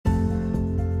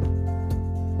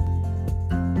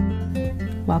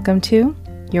Welcome to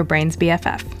Your Brain's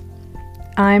BFF.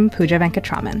 I'm Pooja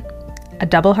Venkatraman, a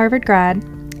double Harvard grad,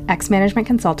 ex-management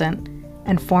consultant,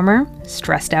 and former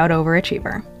stressed-out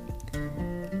overachiever.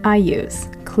 I use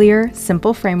clear,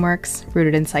 simple frameworks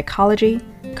rooted in psychology,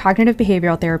 cognitive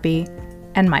behavioral therapy,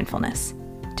 and mindfulness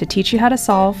to teach you how to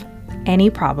solve any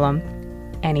problem,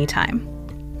 anytime.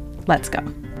 Let's go.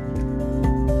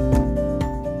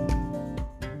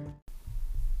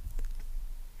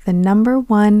 The number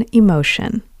one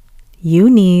emotion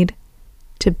you need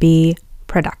to be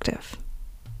productive.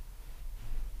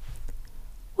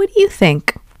 What do you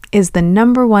think is the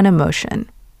number one emotion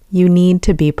you need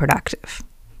to be productive?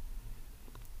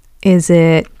 Is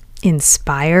it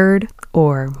inspired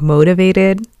or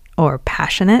motivated or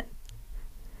passionate?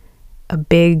 A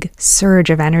big surge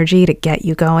of energy to get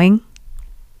you going?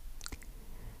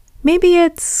 Maybe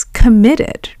it's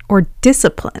committed or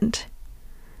disciplined.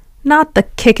 Not the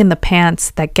kick in the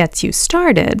pants that gets you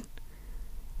started,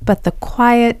 but the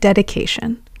quiet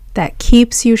dedication that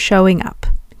keeps you showing up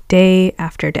day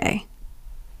after day.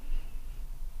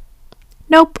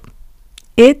 Nope,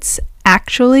 it's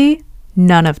actually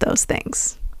none of those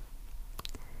things.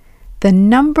 The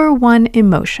number one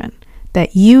emotion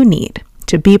that you need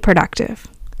to be productive,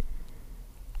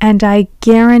 and I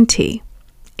guarantee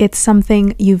it's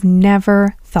something you've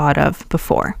never thought of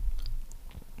before,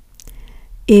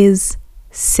 is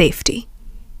safety.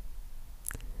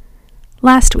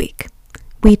 Last week,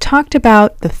 we talked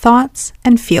about the thoughts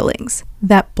and feelings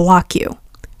that block you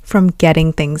from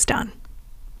getting things done.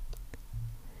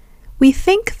 We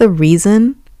think the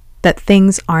reason that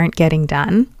things aren't getting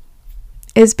done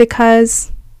is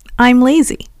because I'm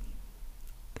lazy.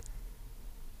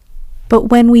 But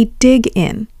when we dig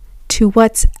in to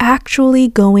what's actually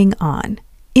going on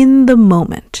in the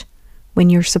moment when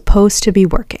you're supposed to be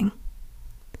working,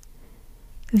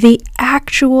 the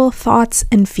actual thoughts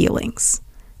and feelings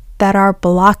that are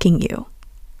blocking you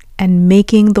and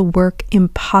making the work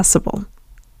impossible,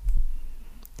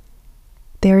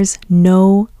 there's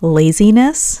no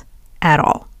laziness at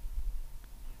all.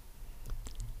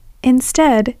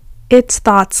 Instead, it's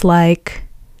thoughts like,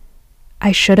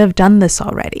 I should have done this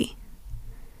already.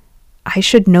 I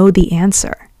should know the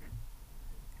answer.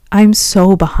 I'm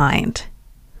so behind.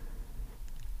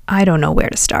 I don't know where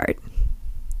to start.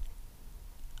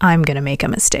 I'm going to make a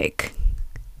mistake.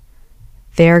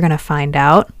 They're going to find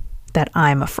out that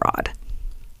I'm a fraud.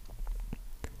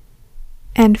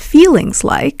 And feelings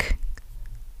like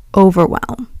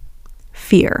overwhelm,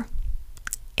 fear,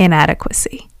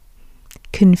 inadequacy,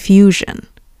 confusion,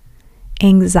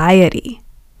 anxiety,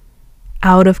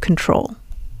 out of control.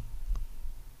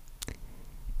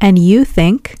 And you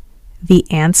think the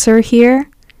answer here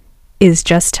is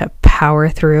just to power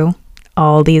through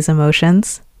all these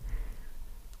emotions,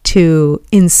 to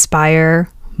inspire,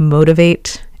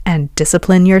 motivate, and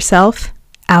discipline yourself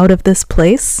out of this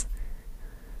place?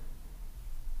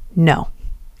 No.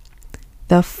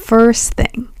 The first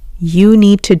thing you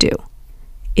need to do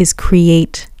is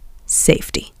create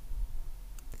safety.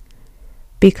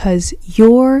 Because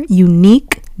your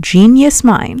unique genius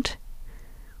mind,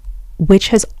 which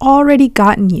has already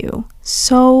gotten you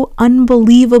so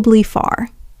unbelievably far,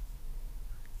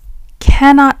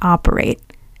 cannot operate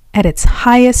at its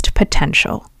highest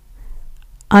potential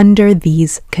under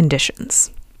these conditions.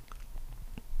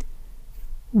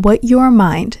 What your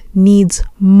mind needs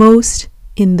most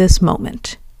in this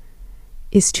moment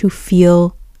is to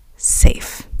feel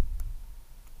safe.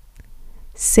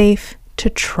 Safe to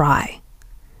try.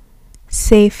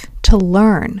 Safe to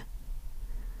learn.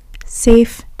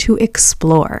 Safe to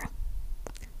explore.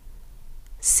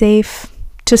 Safe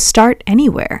to start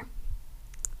anywhere.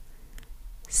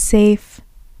 Safe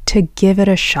to give it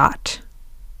a shot.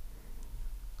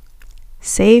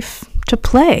 Safe to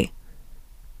play.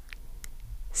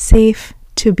 Safe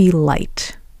to be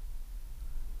light.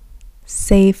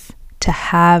 Safe to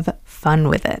have fun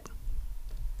with it.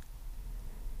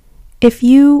 If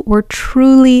you were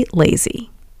truly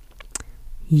lazy,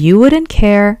 you wouldn't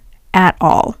care at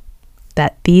all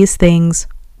that these things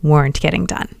weren't getting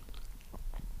done.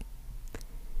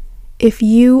 If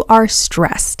you are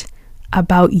stressed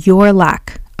about your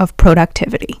lack of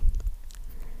productivity,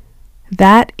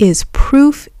 that is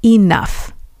proof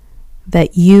enough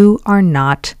that you are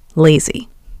not lazy.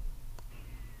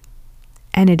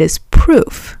 And it is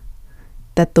proof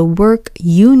that the work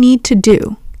you need to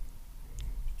do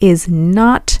is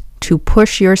not to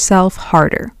push yourself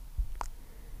harder,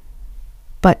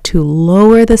 but to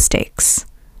lower the stakes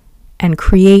and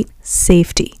create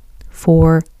safety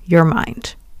for your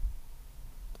mind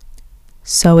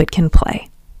so it can play,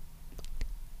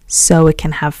 so it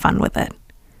can have fun with it,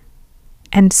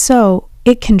 And so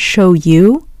it can show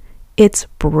you its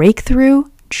breakthrough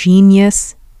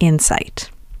genius insight.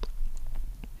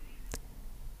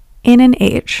 In an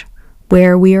age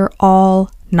where we are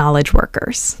all knowledge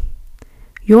workers,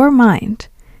 your mind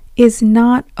is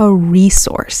not a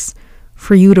resource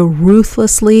for you to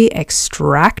ruthlessly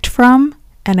extract from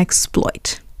and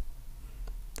exploit.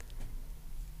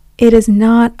 It is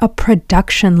not a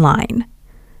production line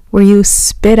where you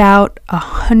spit out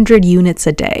 100 units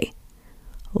a day,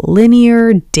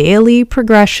 linear daily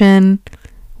progression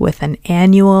with an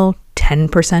annual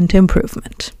 10%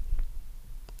 improvement.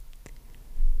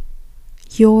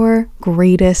 Your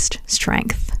greatest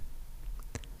strength,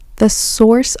 the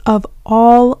source of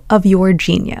all of your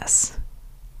genius,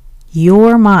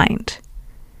 your mind,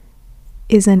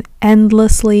 is an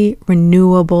endlessly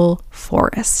renewable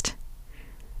forest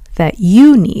that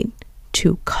you need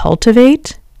to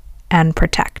cultivate and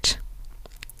protect.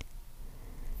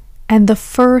 And the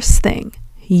first thing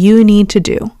you need to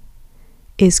do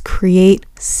is create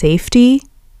safety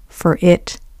for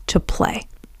it to play,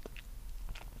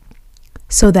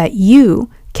 so that you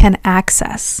can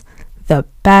access the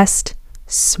best,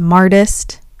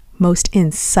 smartest, most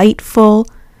insightful,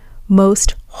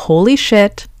 most holy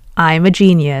shit, I'm a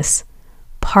genius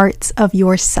parts of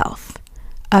yourself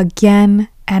again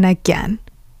and again,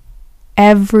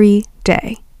 every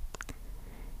day,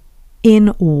 in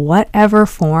whatever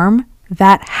form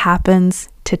that happens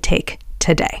to take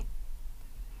today.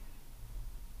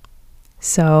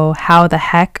 So how the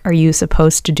heck are you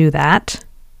supposed to do that?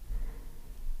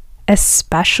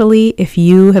 Especially if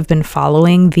you have been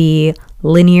following the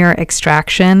linear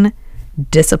extraction,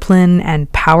 discipline,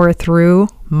 and power through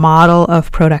model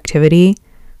of productivity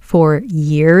for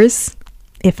years,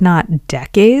 if not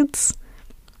decades.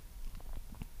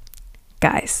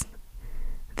 Guys,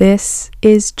 this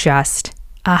is just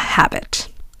a habit.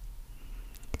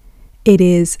 It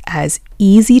is as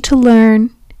easy to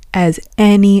learn as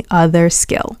any other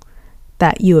skill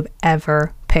that you have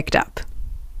ever picked up.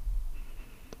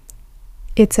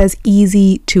 It's as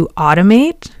easy to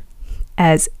automate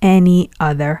as any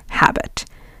other habit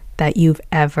that you've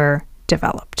ever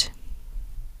developed.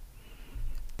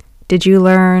 Did you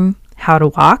learn how to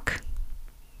walk,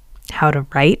 how to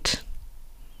write,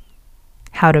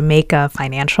 how to make a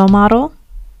financial model,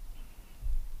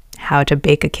 how to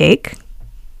bake a cake?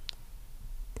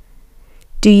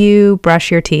 Do you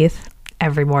brush your teeth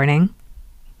every morning?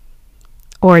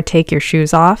 Or take your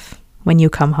shoes off when you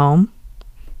come home?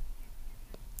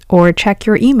 Or check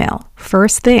your email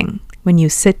first thing when you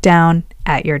sit down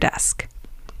at your desk?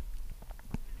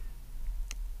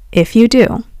 If you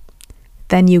do,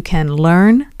 then you can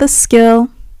learn the skill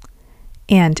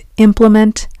and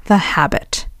implement the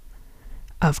habit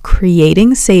of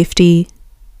creating safety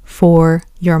for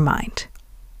your mind.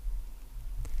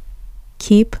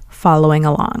 Keep following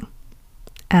along,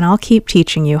 and I'll keep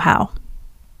teaching you how.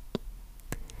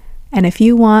 And if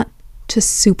you want to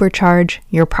supercharge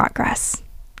your progress,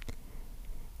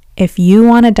 if you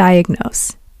want to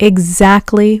diagnose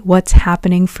exactly what's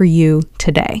happening for you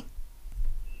today,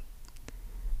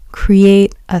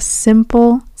 create a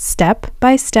simple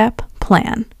step-by-step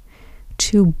plan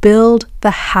to build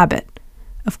the habit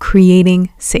of creating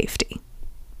safety,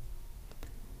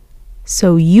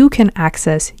 so you can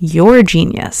access your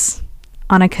genius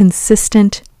on a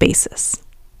consistent basis.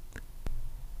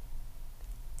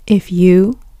 If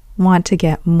you want to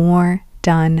get more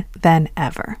done than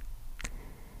ever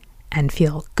and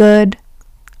feel good,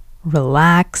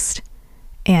 relaxed,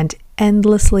 and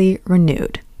endlessly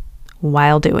renewed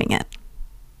while doing it,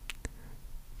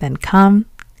 then come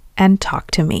and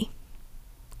talk to me.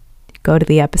 Go to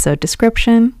the episode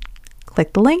description,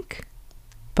 click the link,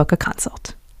 book a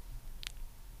consult.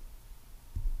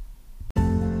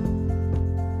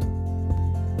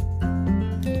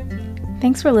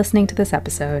 Thanks for listening to this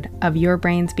episode of Your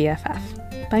Brain's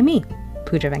BFF by me,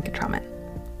 Pooja Venkatraman.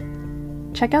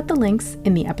 Check out the links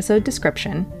in the episode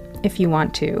description if you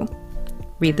want to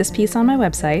read this piece on my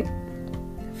website,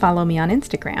 follow me on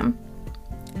Instagram,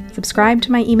 subscribe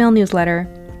to my email newsletter,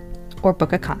 or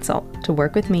book a consult to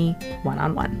work with me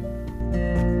one-on-one.